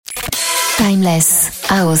Timeless,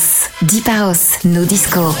 House, Deep House, No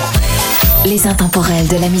Disco. Les intemporels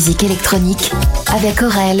de la musique électronique avec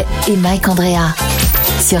Aurel et Mike Andrea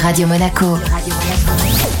sur Radio Monaco.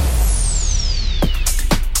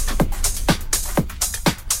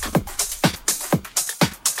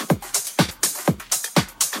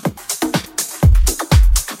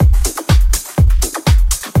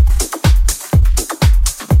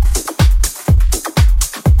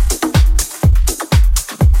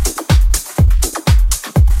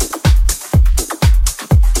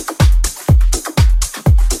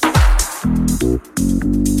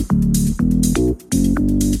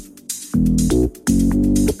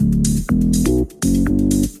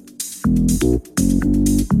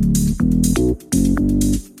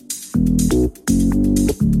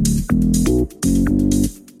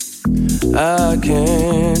 I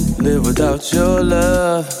can't live without your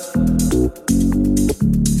love.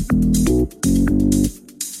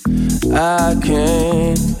 I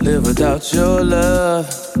can't live without your love.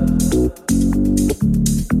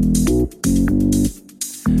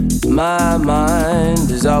 My mind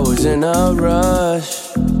is always in a rush.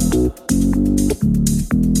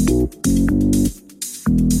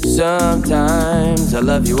 Sometimes I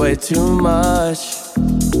love you way too much.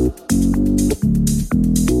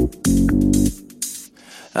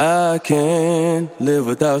 I can't live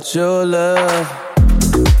without your love.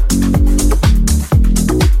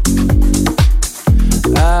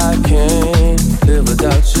 I can't live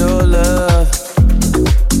without your love.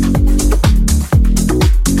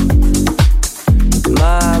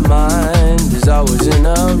 My mind is always in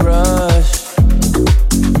a rush.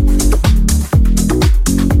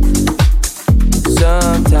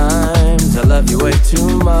 Sometimes I love you way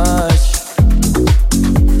too much.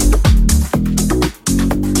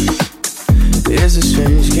 It's a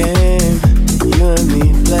strange game you and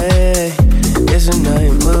me play. It's a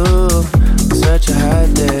night move on such a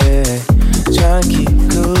hot day. Trying to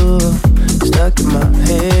keep cool, stuck in my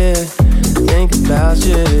head. Think about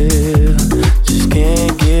you, just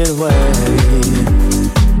can't get away.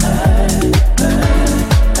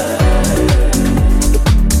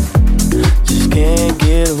 Just can't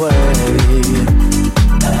get away.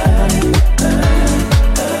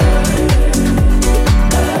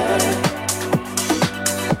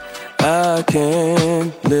 I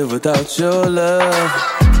can't live without your love.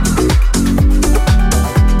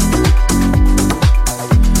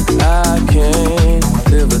 I can't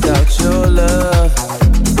live without your love.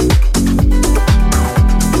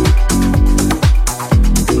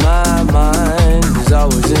 My mind is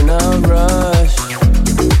always in a rush.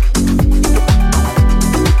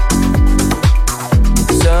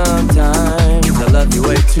 Sometimes I love you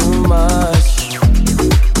way too much.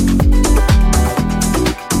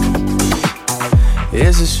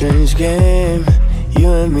 It's a strange game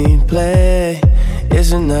you and me play.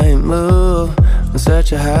 It's a night move on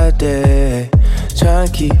such a hot day. Trying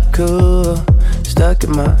to keep cool, stuck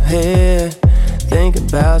in my head. Think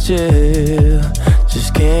about you,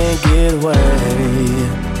 just can't get away.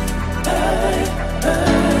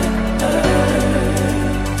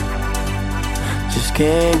 Just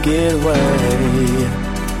can't get away.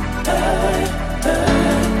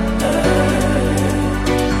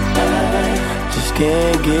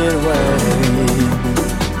 Can't get away.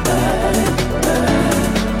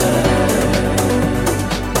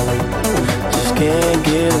 Just can't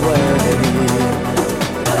get away.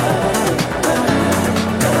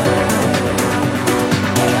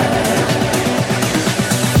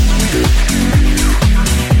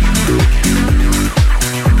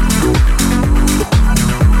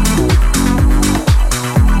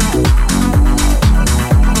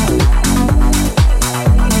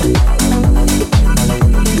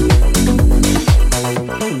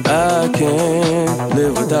 I can't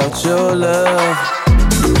live without your love.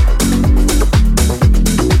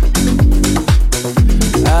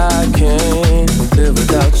 I can't live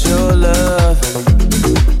without your love.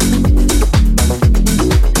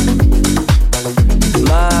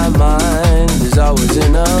 My mind is always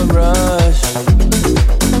in a rush.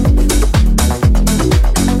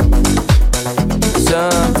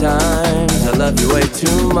 Sometimes I love you way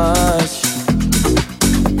too much.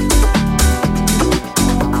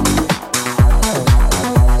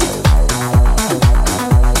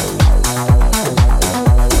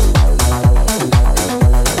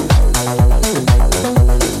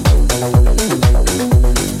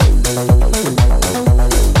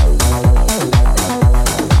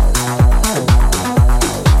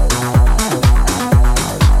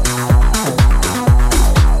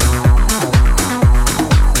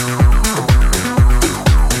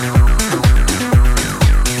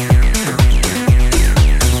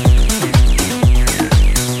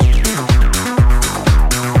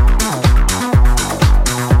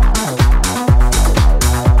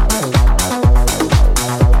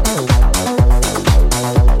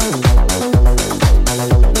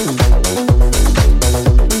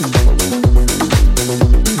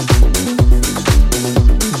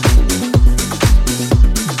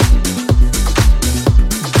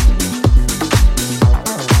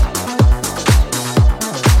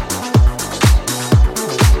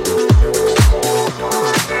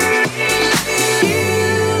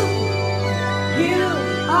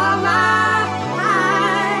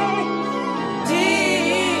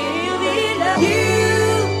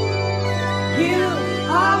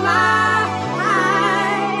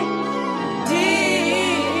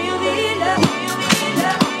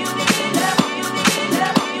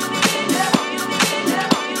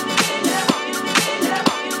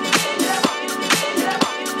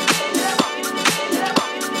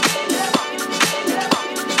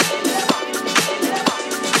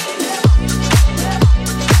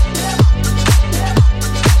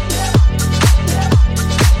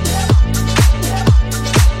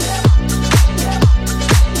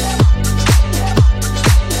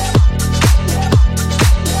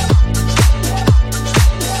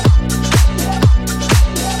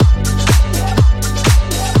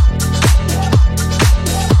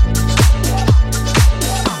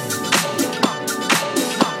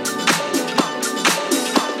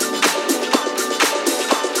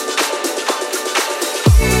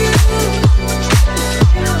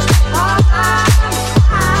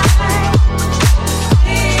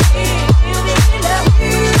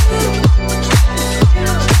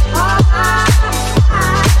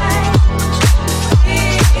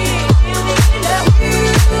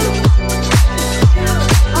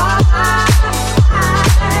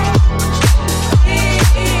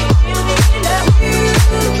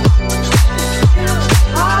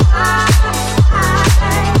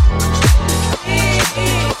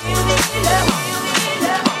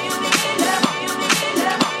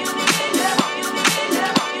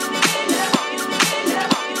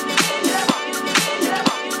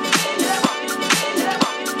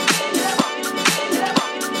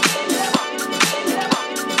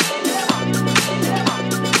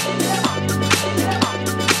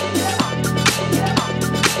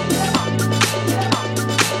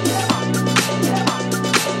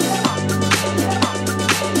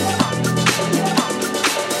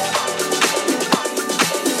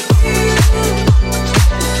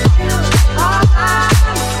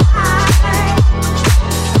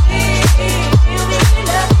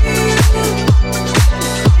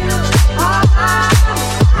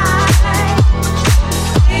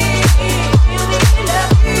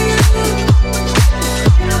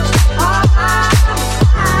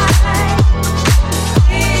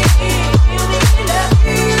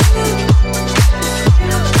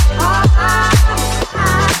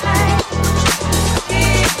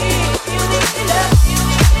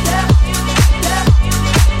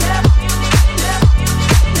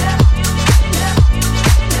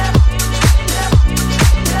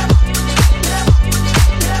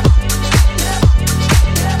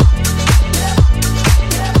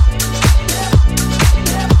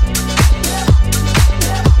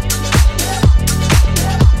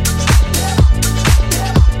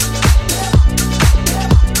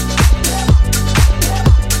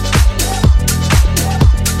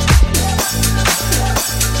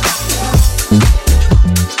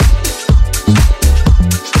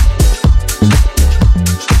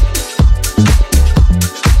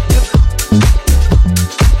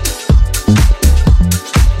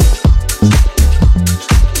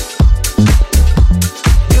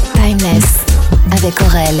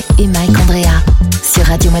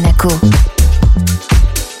 Monaco.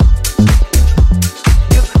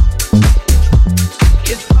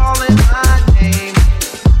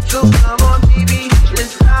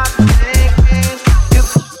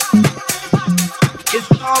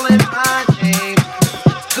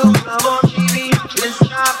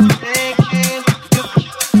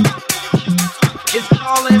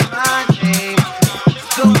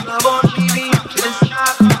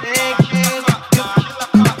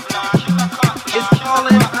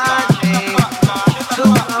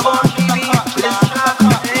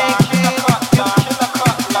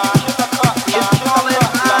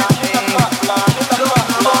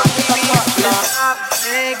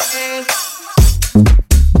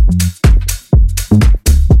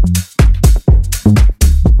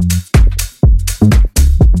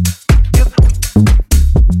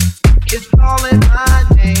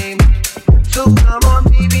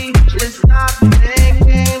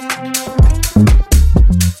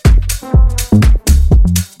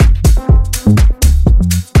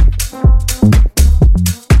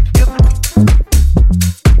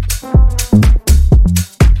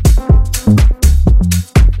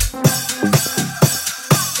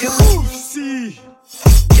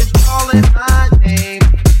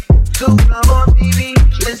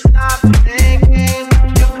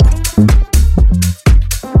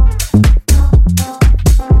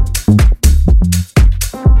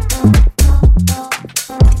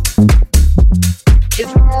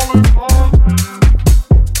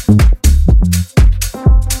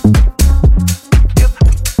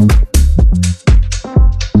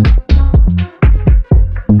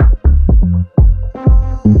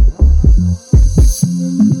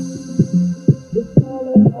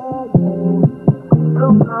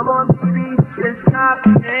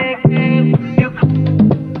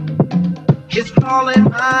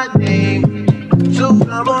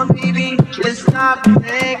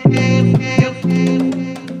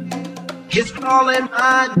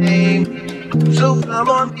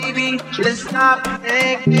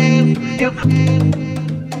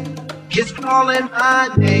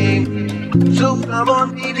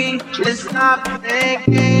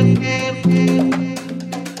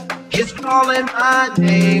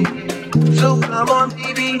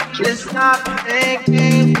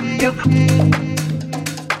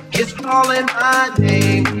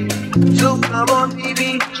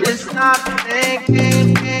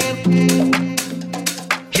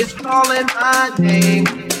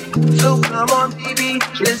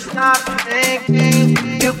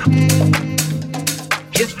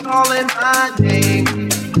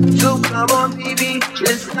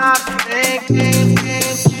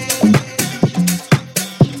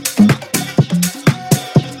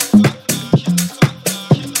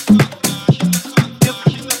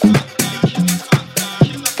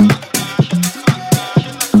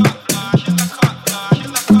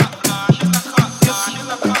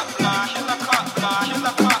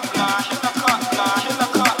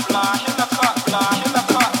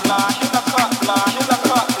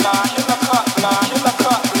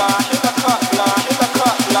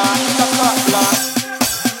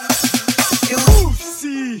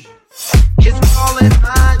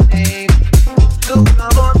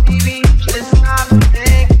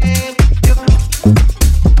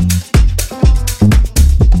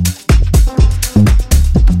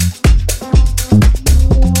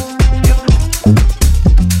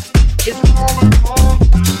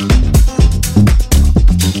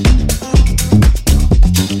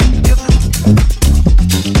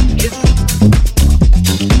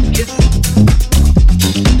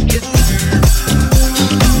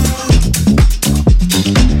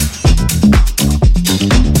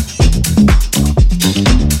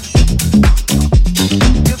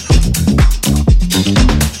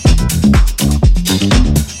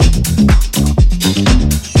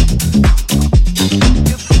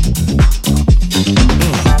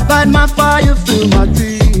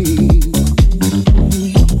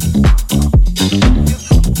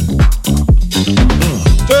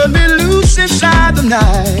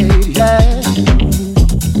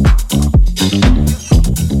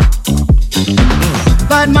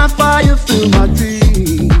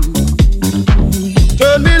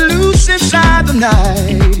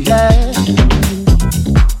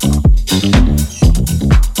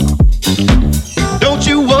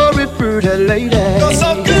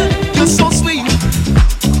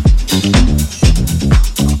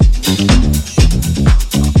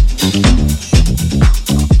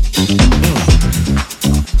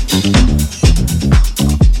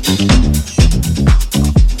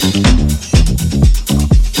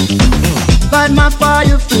 Light my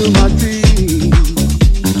fire, fill my dreams.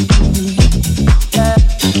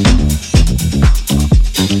 Yeah.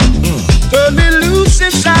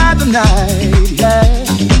 night, yeah.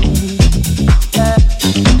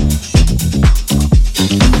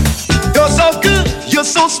 You're so good, you're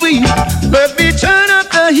so sweet. Let me turn up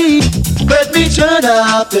the heat. Let me turn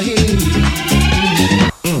up the heat.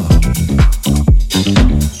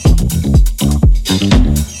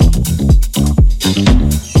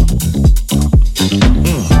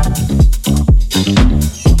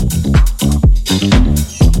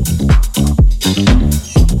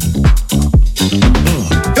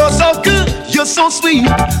 You're so good, you're so sweet.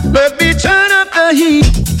 Let me turn up the heat.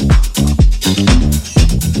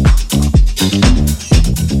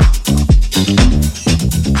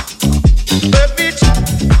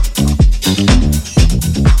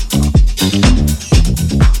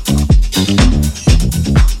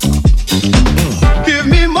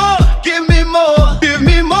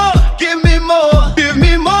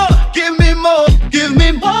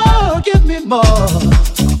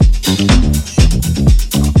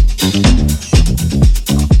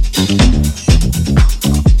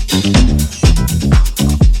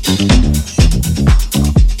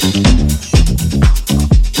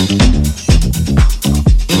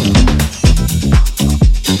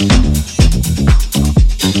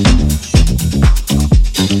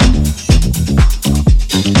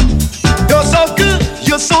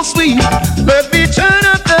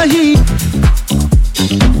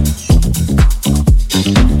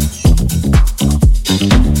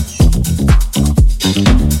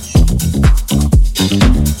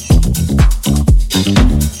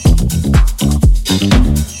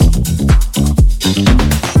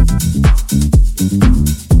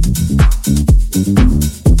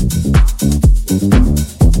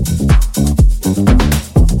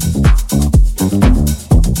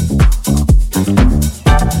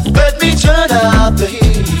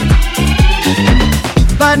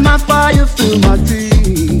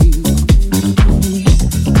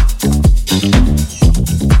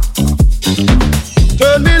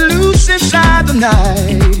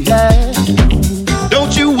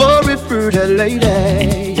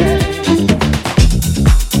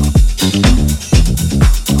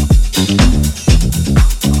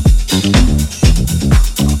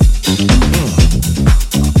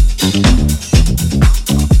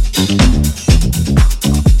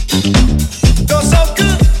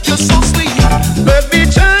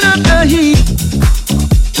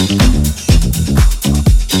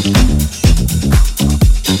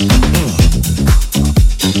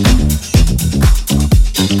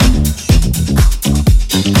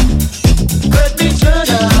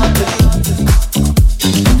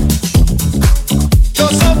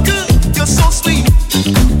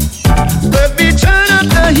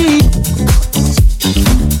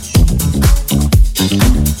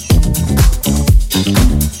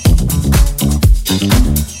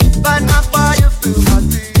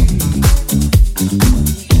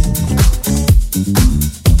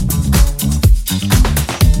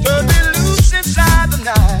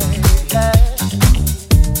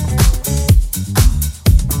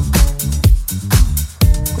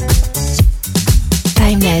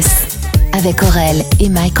 Avec Aurel et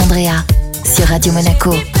Mike Andrea sur Radio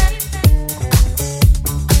Monaco.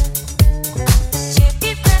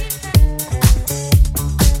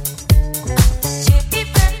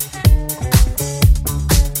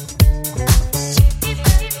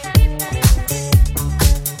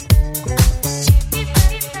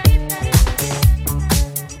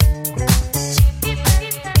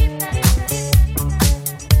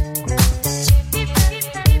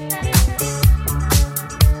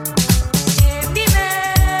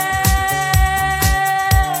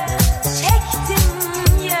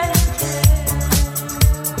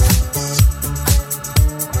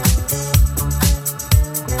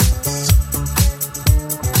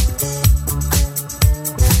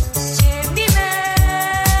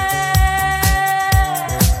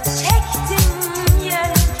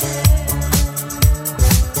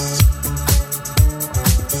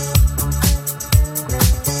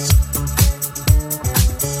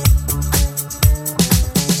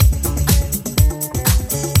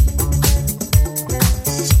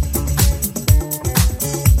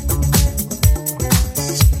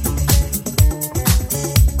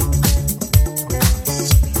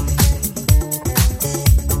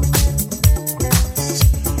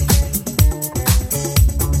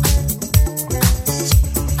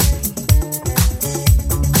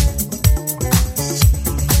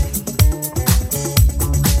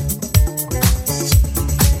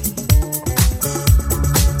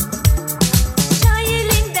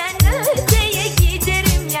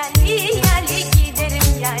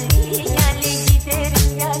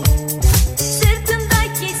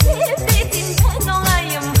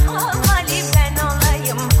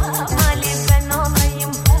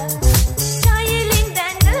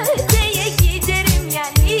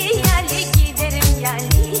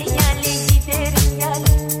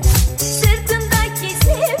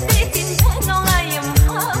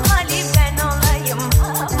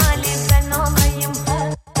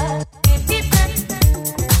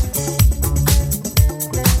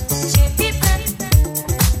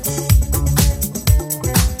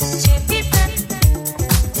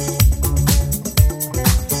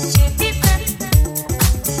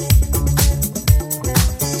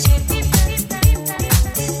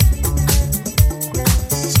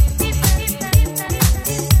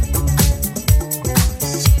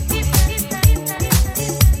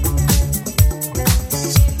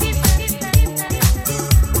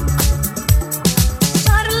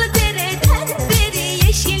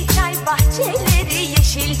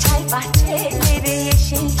 bahçeleri,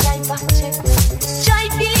 yeşil çay bahçeleri. Çay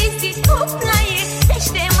filizi toplayır,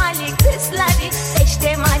 peştemali kızları,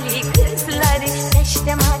 peştemali kızları,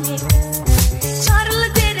 peştemali kızları.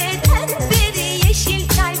 Çarlı dereden beri yeşil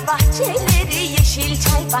çay bahçeleri, yeşil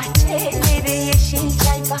çay bahçeleri, yeşil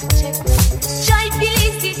çay bahçeleri. Çay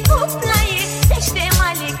filizi toplayır,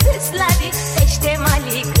 peştemali kızları,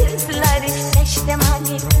 peştemali kızları,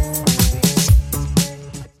 peştemali kızları.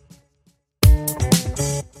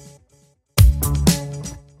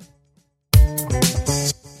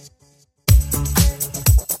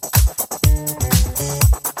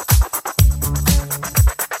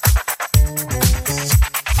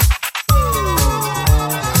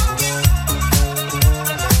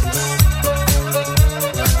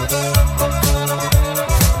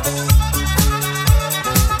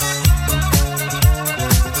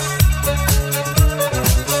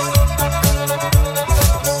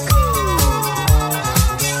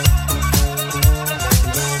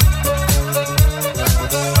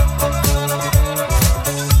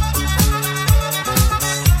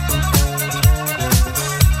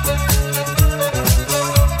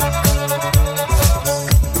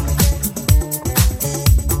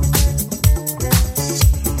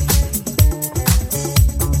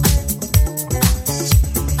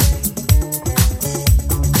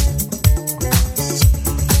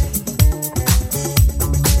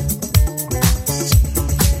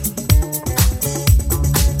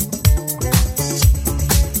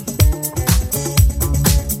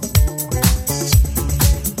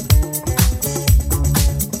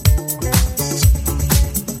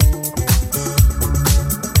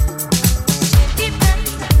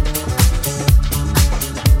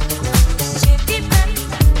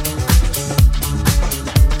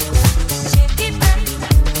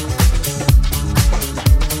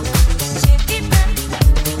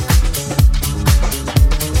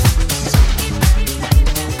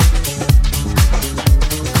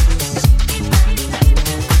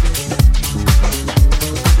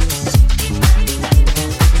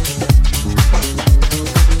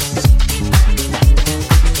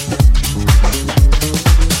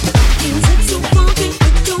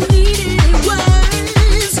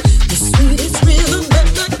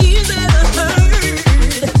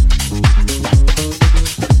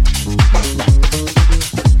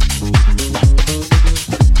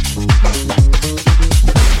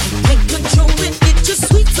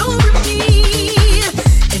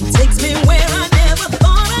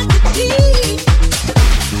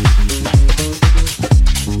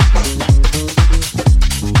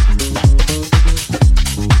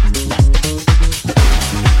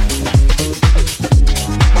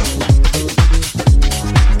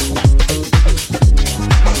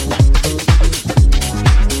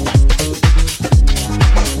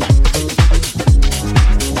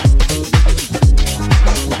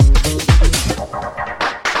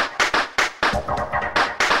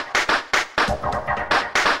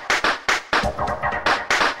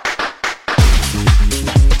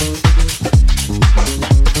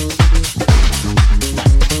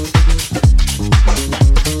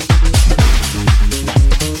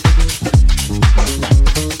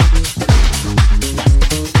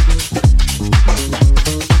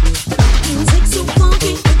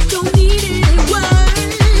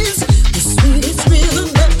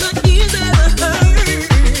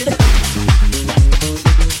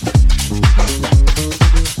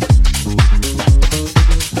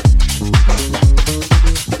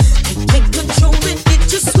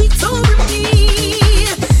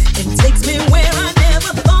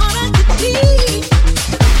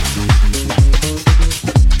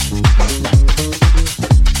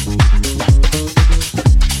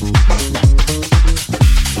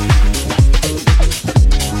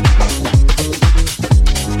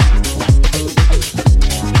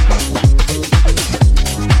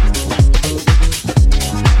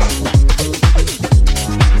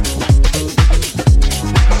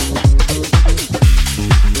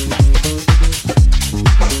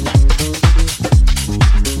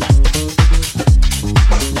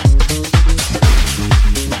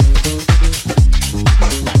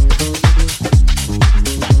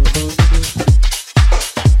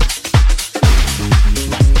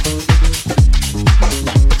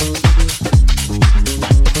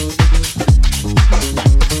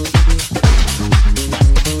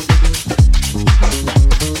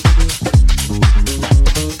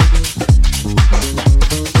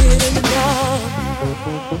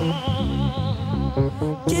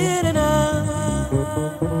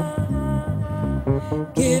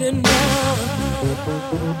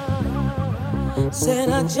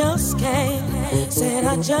 Said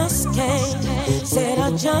I just can't. Said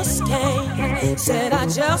I just can't. Said I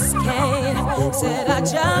just can't. Said I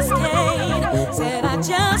just can't. Said I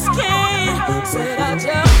just can't. Said I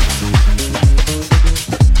just.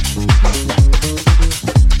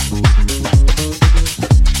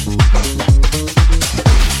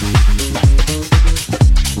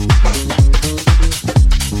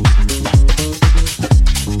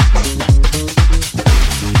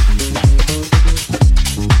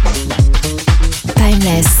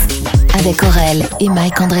 Avec Aurel et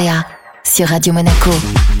Mike Andrea sur Radio Monaco.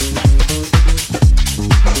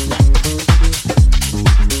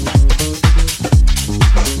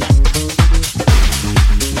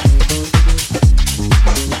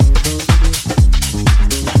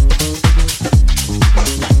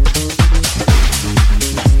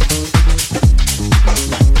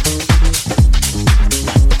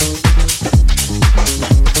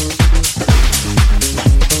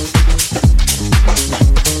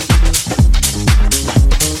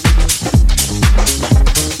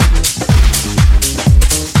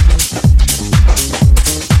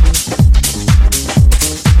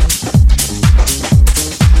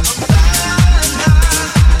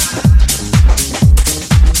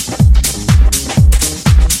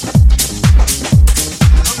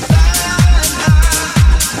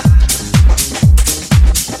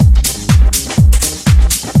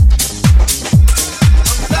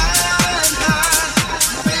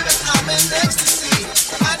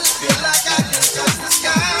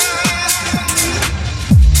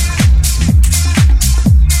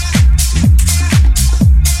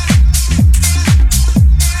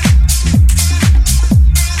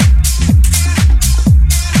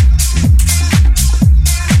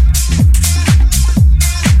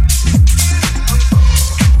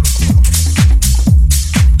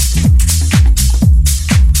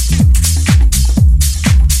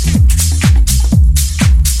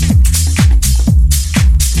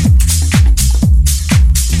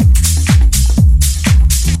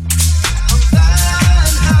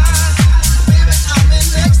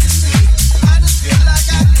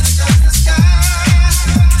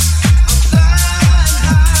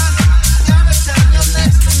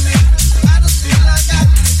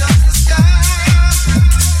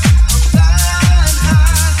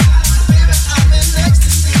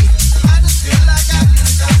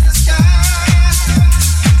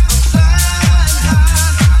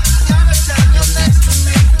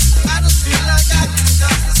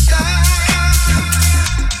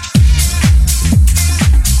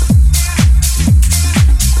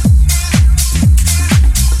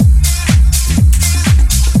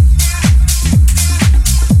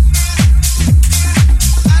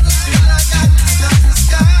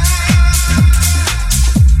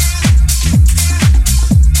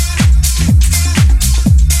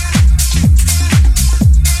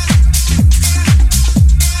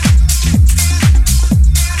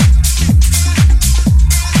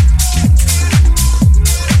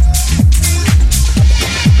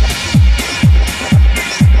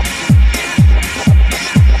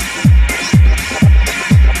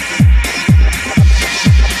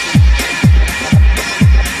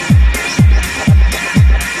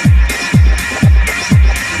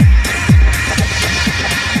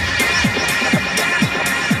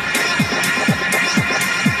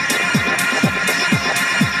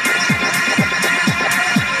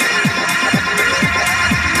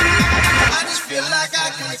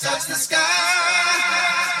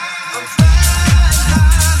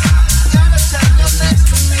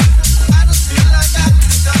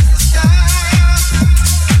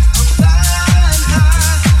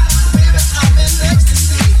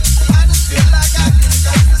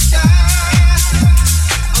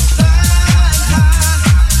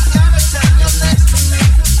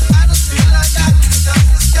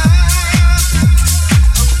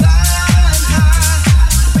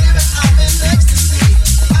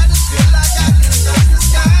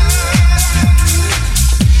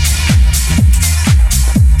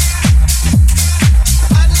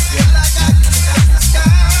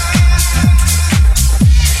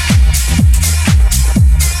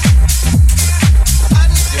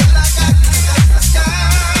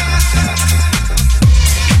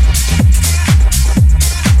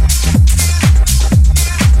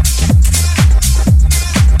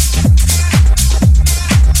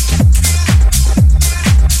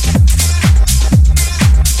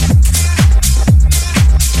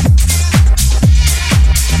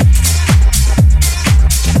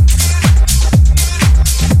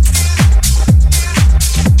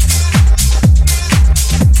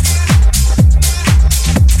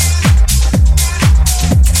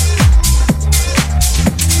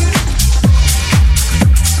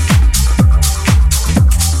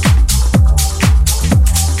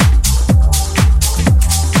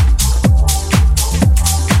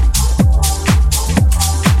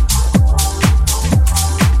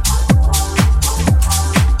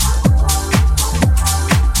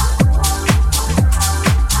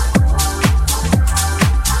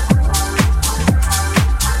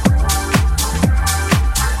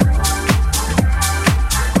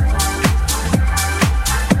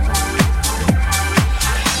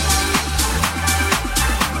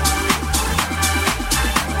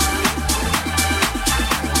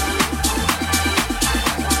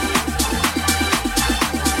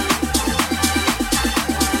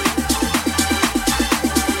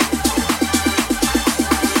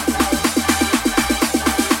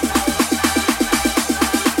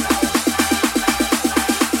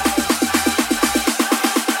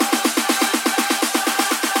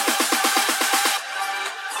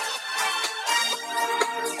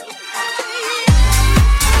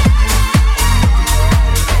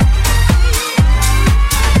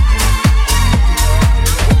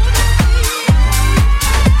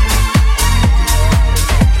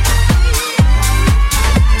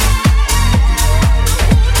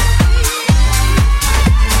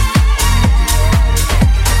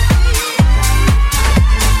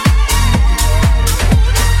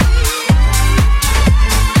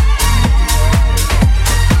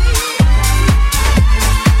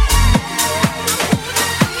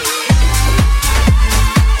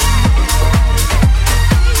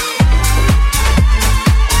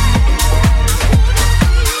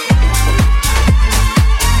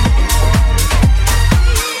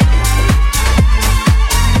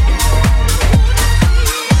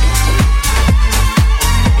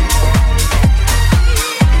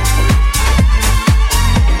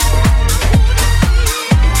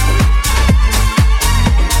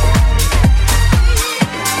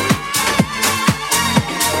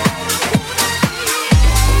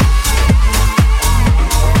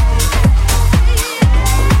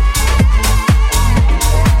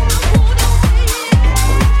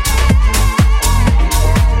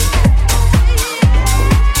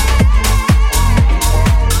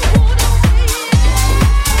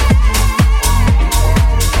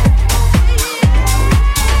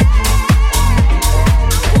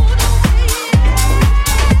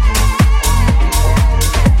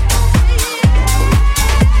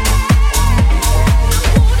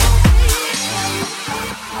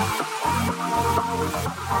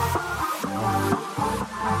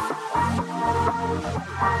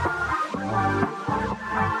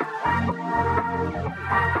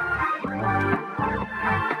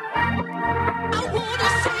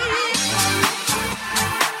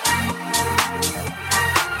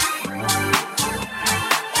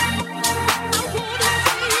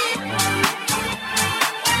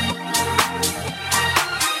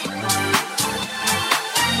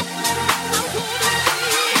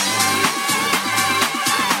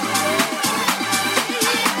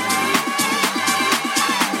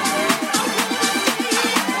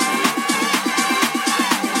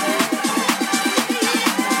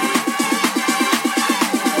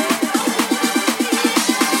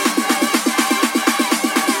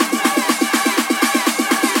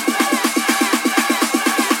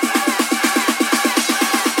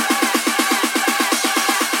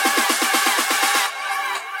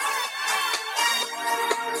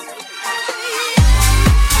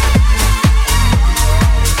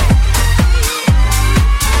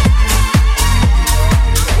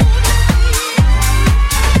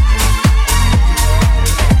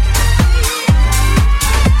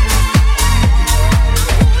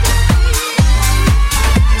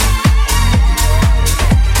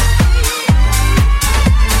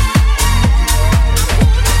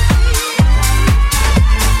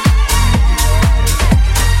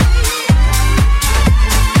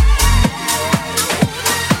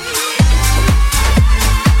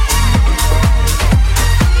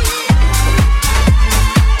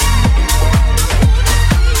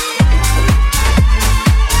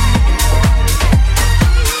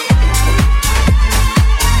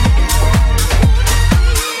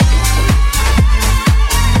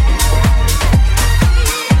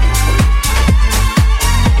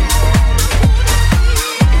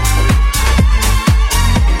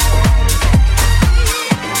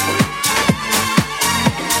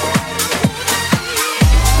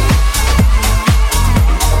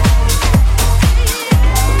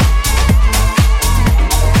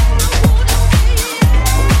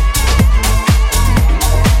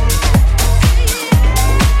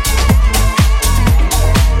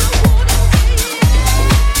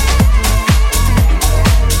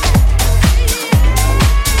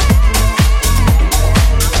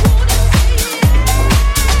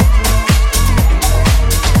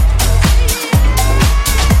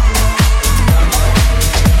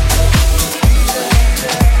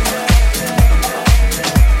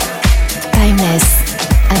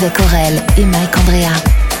 Aurel et Mike Andrea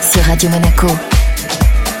sur Radio Monaco.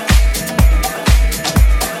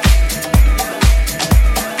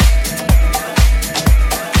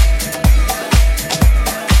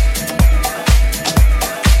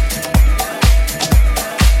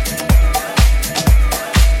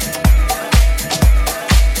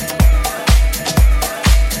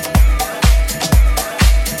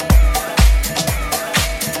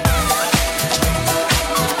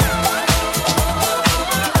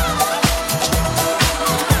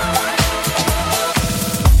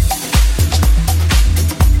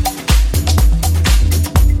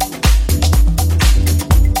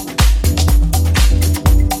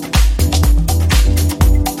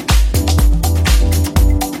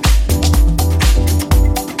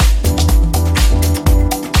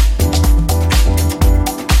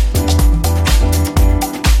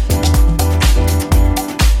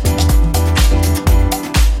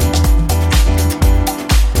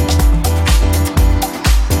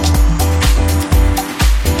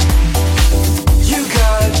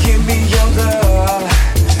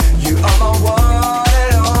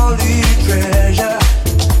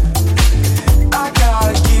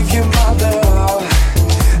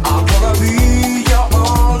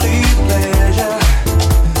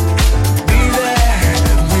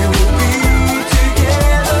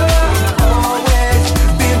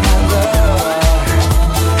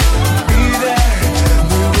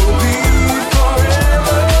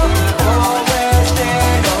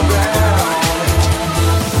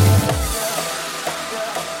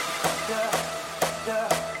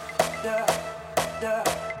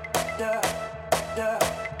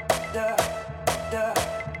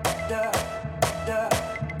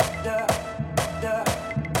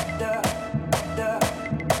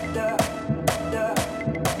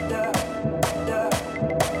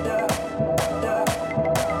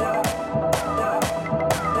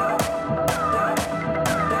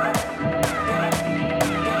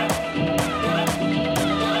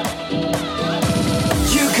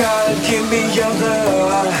 Give me your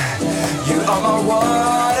love. You are my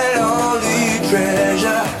one and only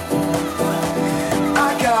treasure. I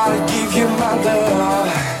gotta give you my love.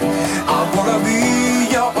 I wanna be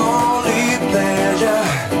your only pleasure.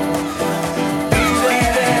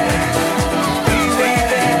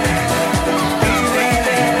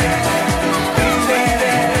 Together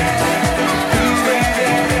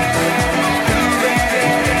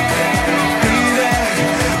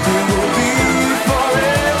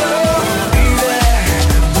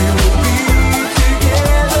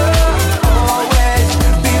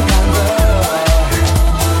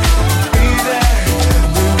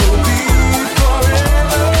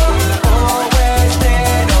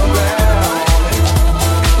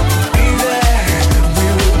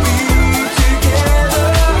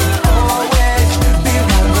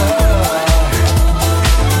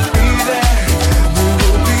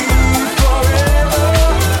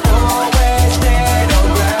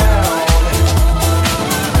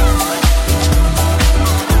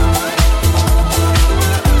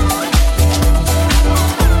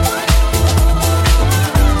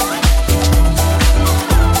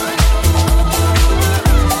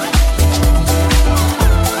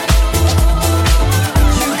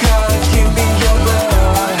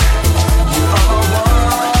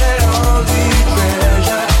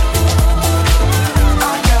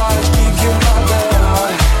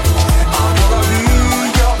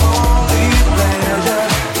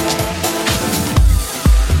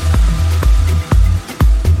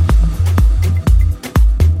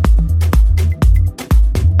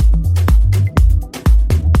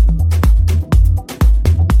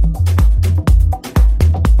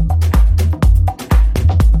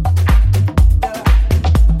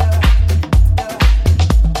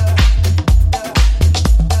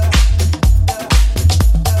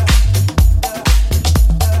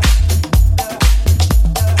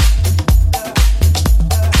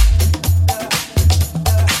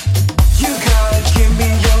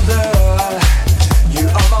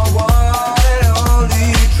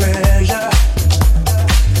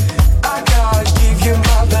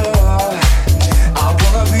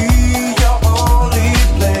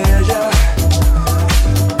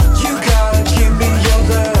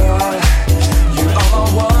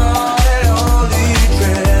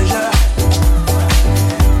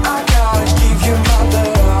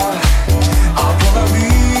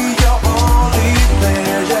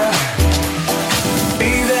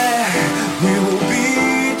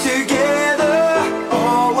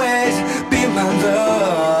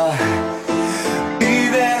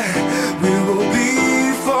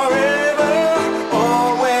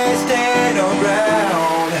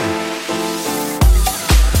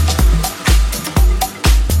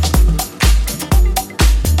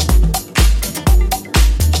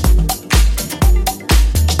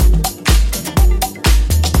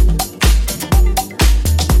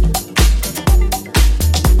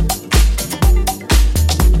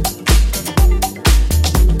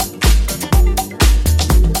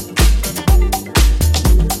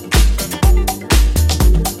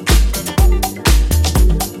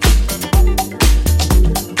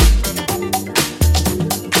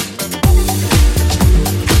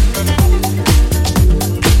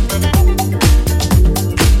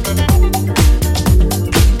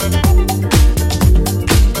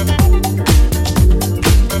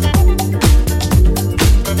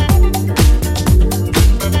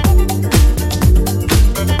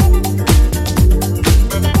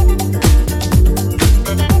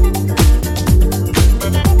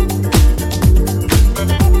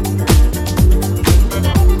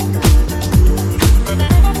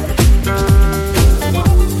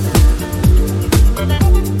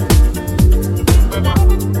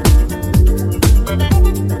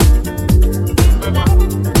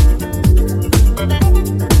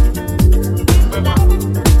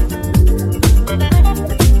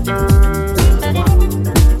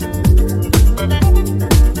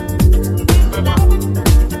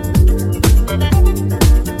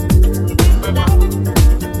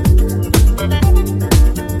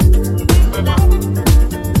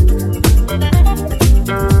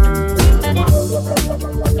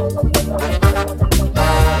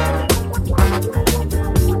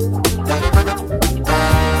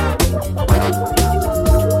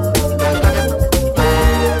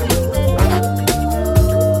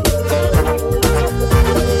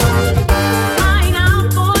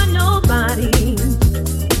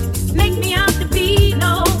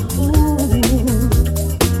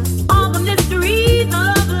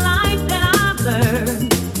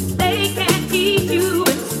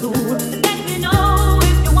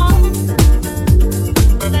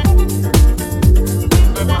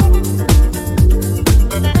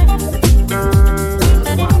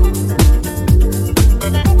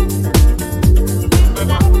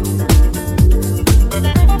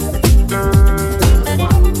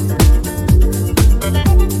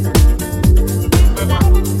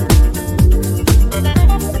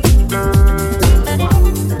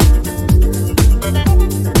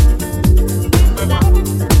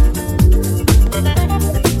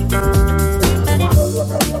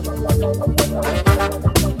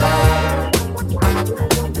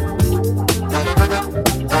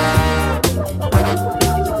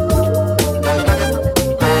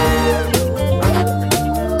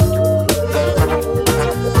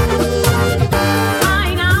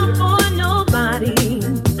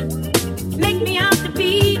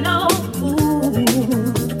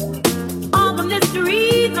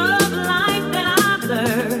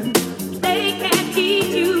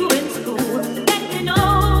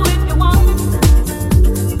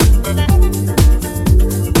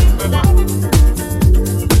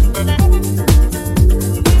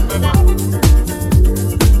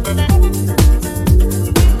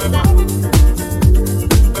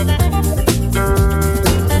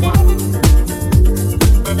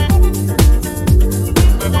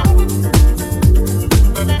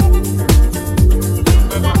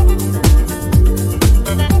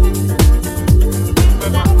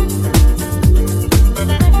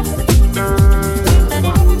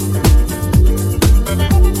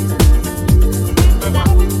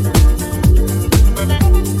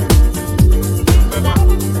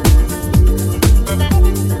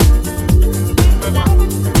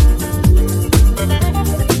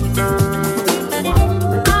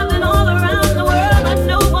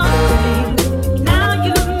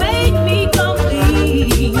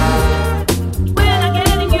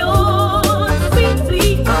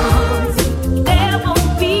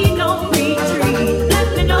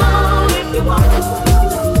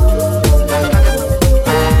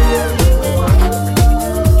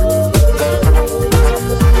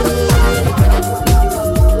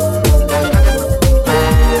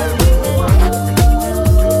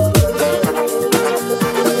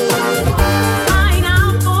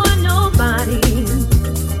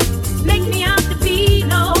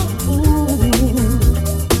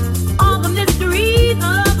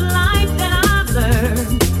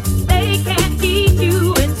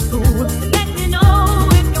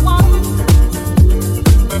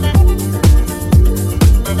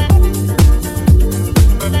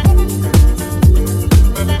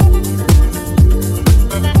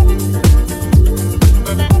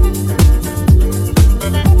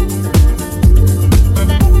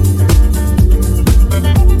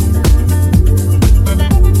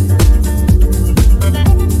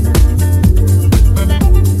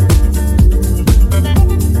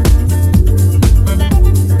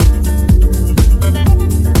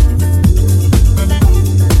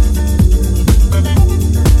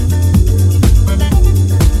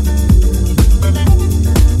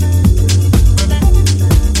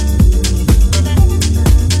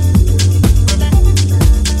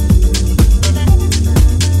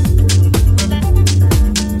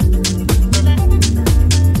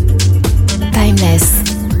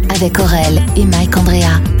avec Aurel et Mike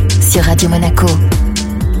Andrea sur Radio Monaco.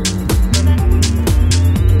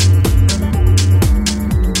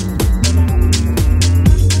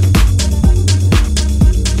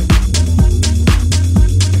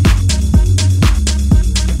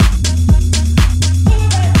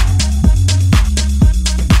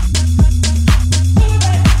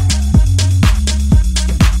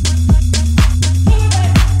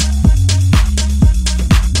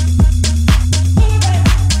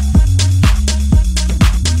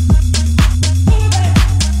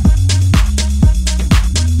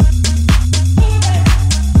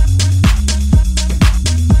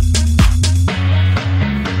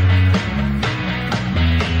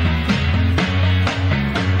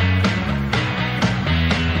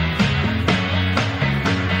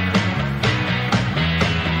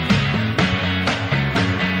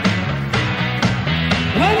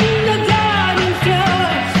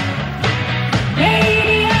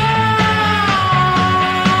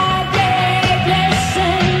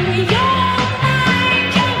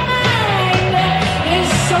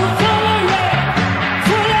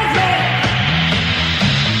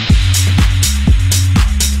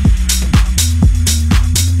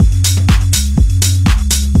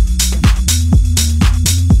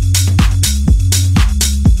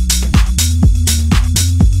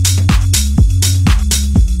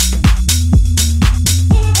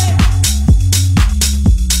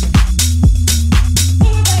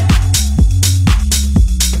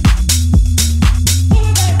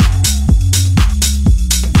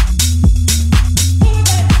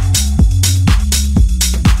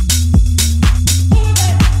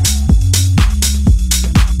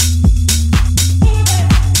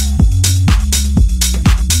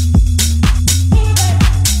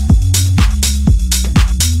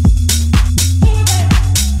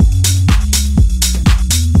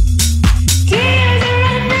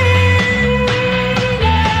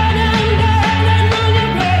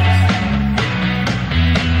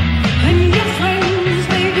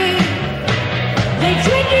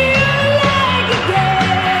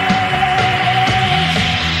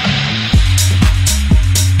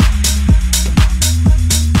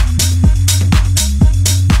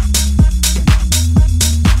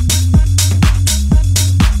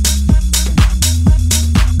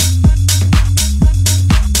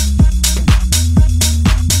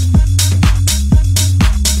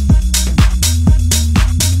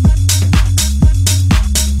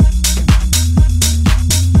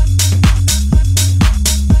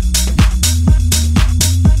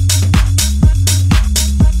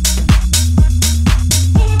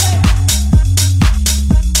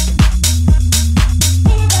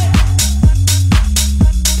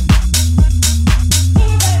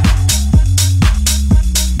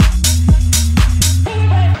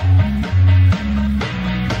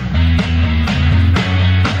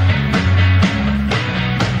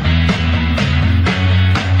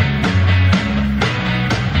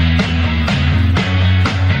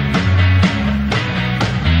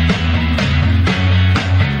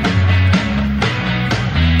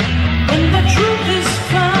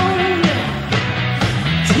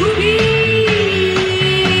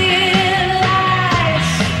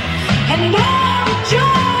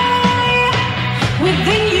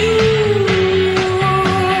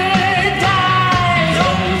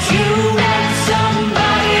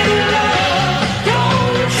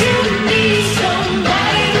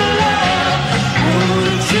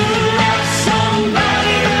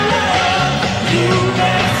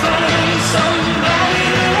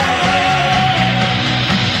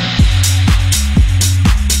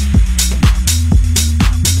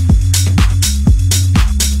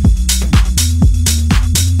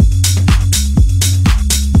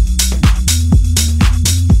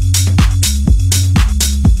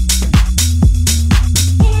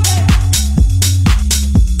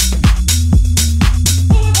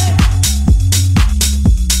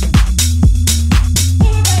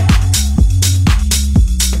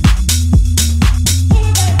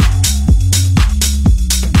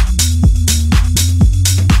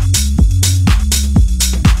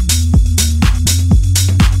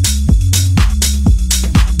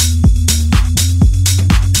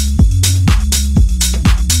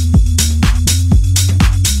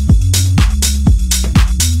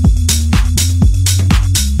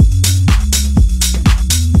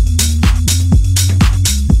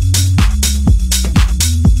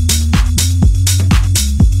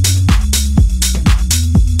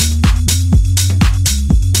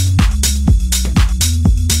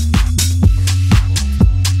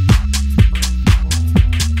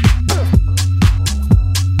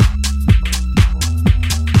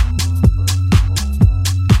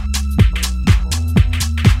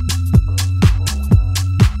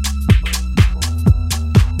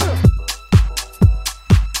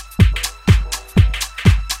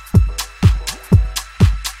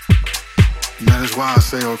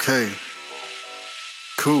 say okay.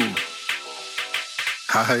 Cool.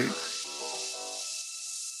 Hi.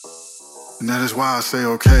 And that is why I say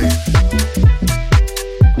okay.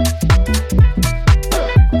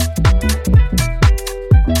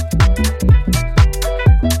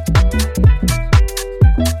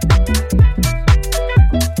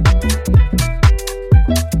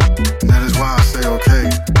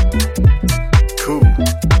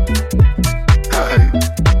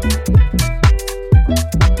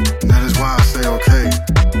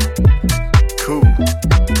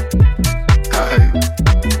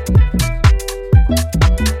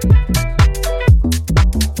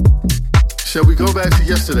 Shall we go back to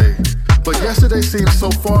yesterday? But yesterday seems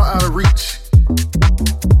so far out of reach.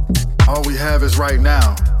 All we have is right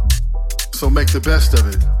now, so make the best of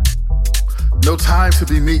it. No time to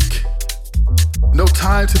be meek. No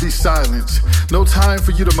time to be silent. No time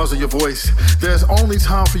for you to muzzle your voice. There's only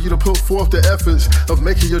time for you to put forth the efforts of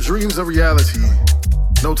making your dreams a reality.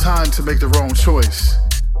 No time to make the wrong choice.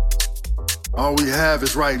 All we have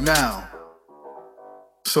is right now,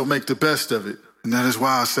 so make the best of it. And that is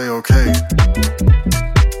why I say okay.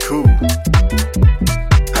 Cool.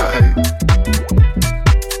 Hi.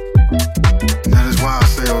 And that is why I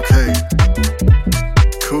say okay.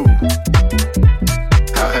 Cool.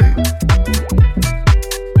 Hi.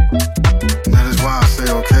 And that is why I say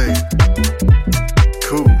okay.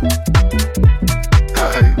 Cool.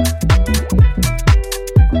 Hi.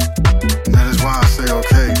 And that is why I say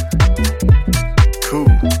okay. Cool.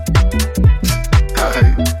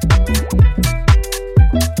 Hi.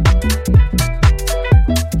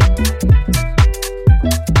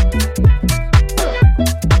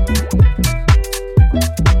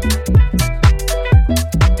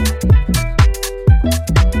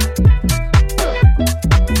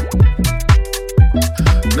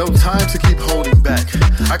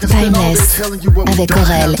 Timeless, avec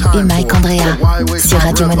Aurel et Mike Andrea, sur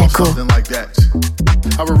Radio Monaco.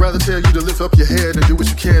 I would rather tell you to lift up your head and do what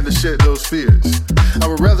you can to shed those fears. I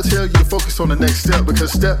would rather tell you to focus on the next step,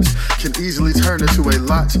 because steps can easily turn into a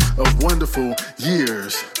lot of wonderful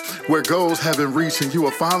years, where goals have been reached and you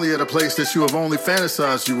are finally at a place that you have only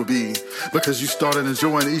fantasized you would be, because you started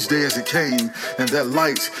enjoying each day as it came, and that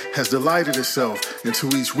light has delighted itself into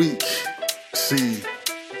each week. See,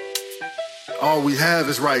 all we have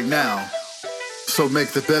is right now, so make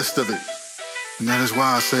the best of it. And that is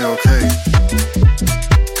why I say okay.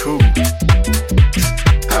 Cool.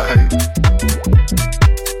 Hi.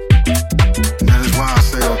 And that is why I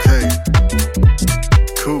say okay.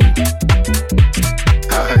 Cool.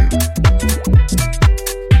 Hi.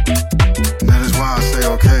 And that is why I say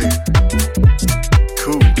okay.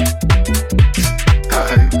 Cool.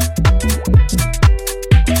 Hi.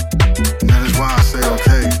 And that is why I say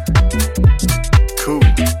okay. Cool.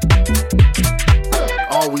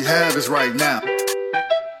 All we have is right now,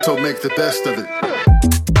 so make the best of it.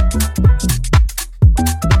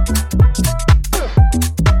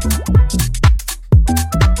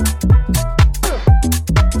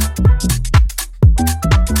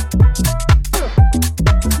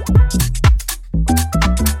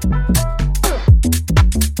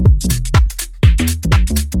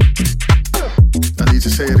 I need to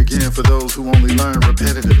say it again for those who only learn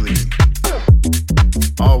repetitively.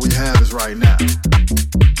 All we have is right now,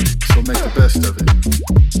 so make the best of it.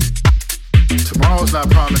 Tomorrow's not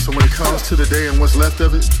promised, so when it comes to the day and what's left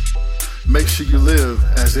of it, make sure you live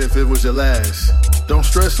as if it was your last. Don't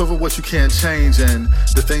stress over what you can't change and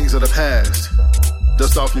the things of the past.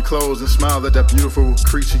 Dust off your clothes and smile at that beautiful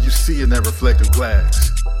creature you see in that reflective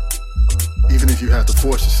glass, even if you have to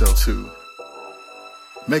force yourself to.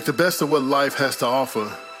 Make the best of what life has to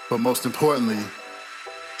offer, but most importantly,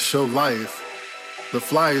 show life the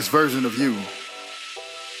flyest version of you.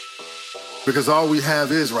 Because all we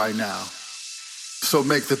have is right now, so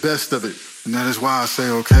make the best of it. And that is why I say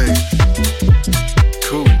okay.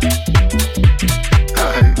 Cool.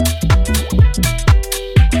 Hi.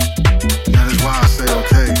 And that is why I say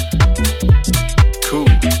okay. Cool.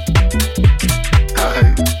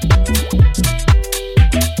 Hi.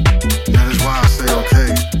 And that is why I say okay.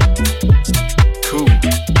 Cool.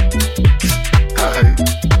 Hi.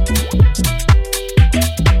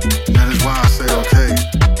 And that is why I say okay.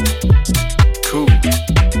 Cool.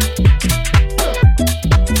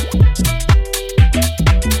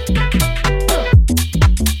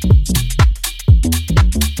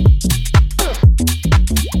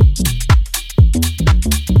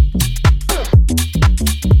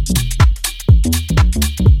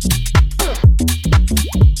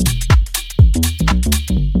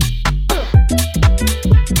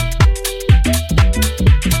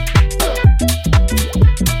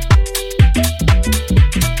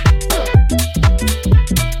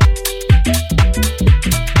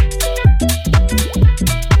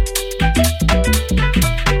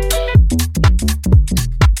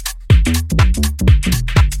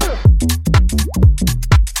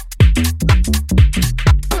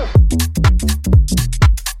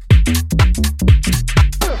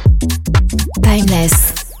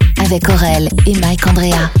 avec Aurel et Mike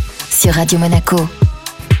Andrea sur Radio Monaco.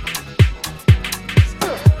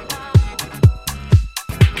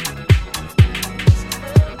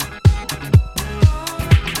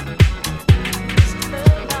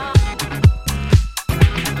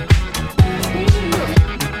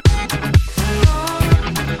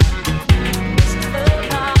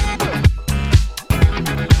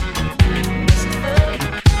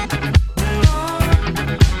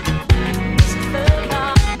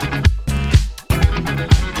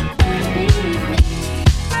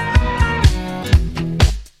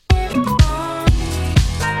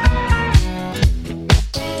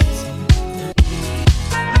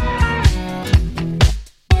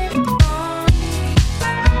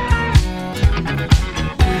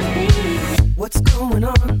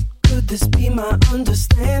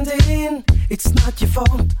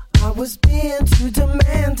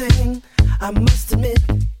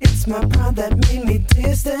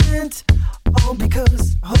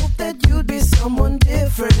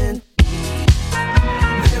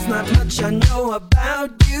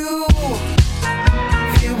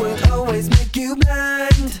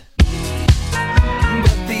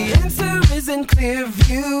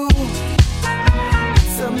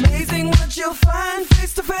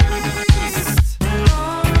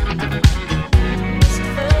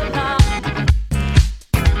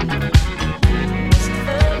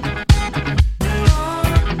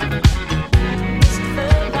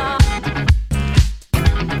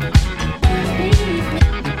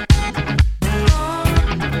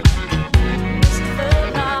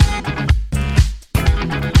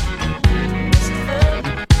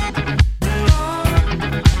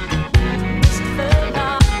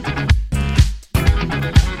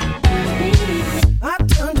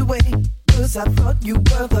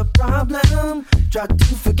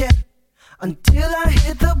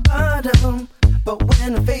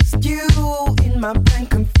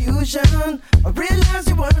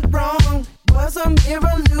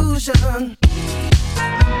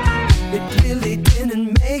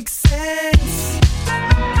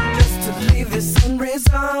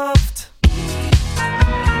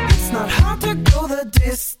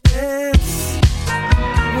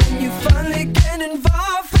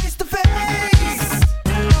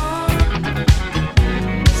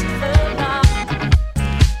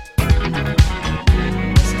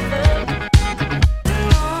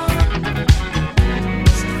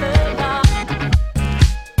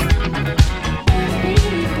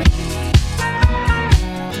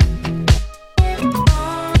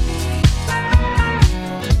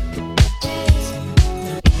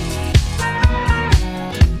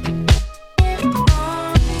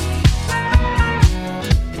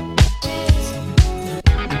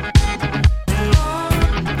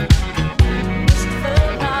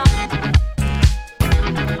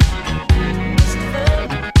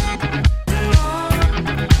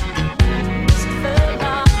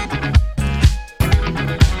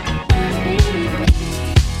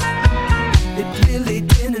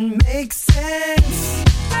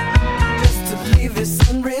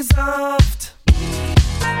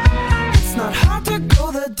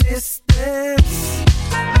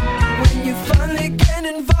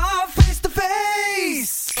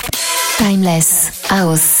 Timeless,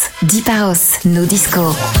 House, Deep House, No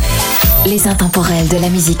Disco. Les intemporels de la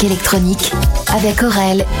musique électronique avec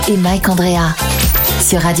Aurel et Mike Andrea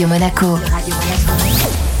sur Radio Monaco.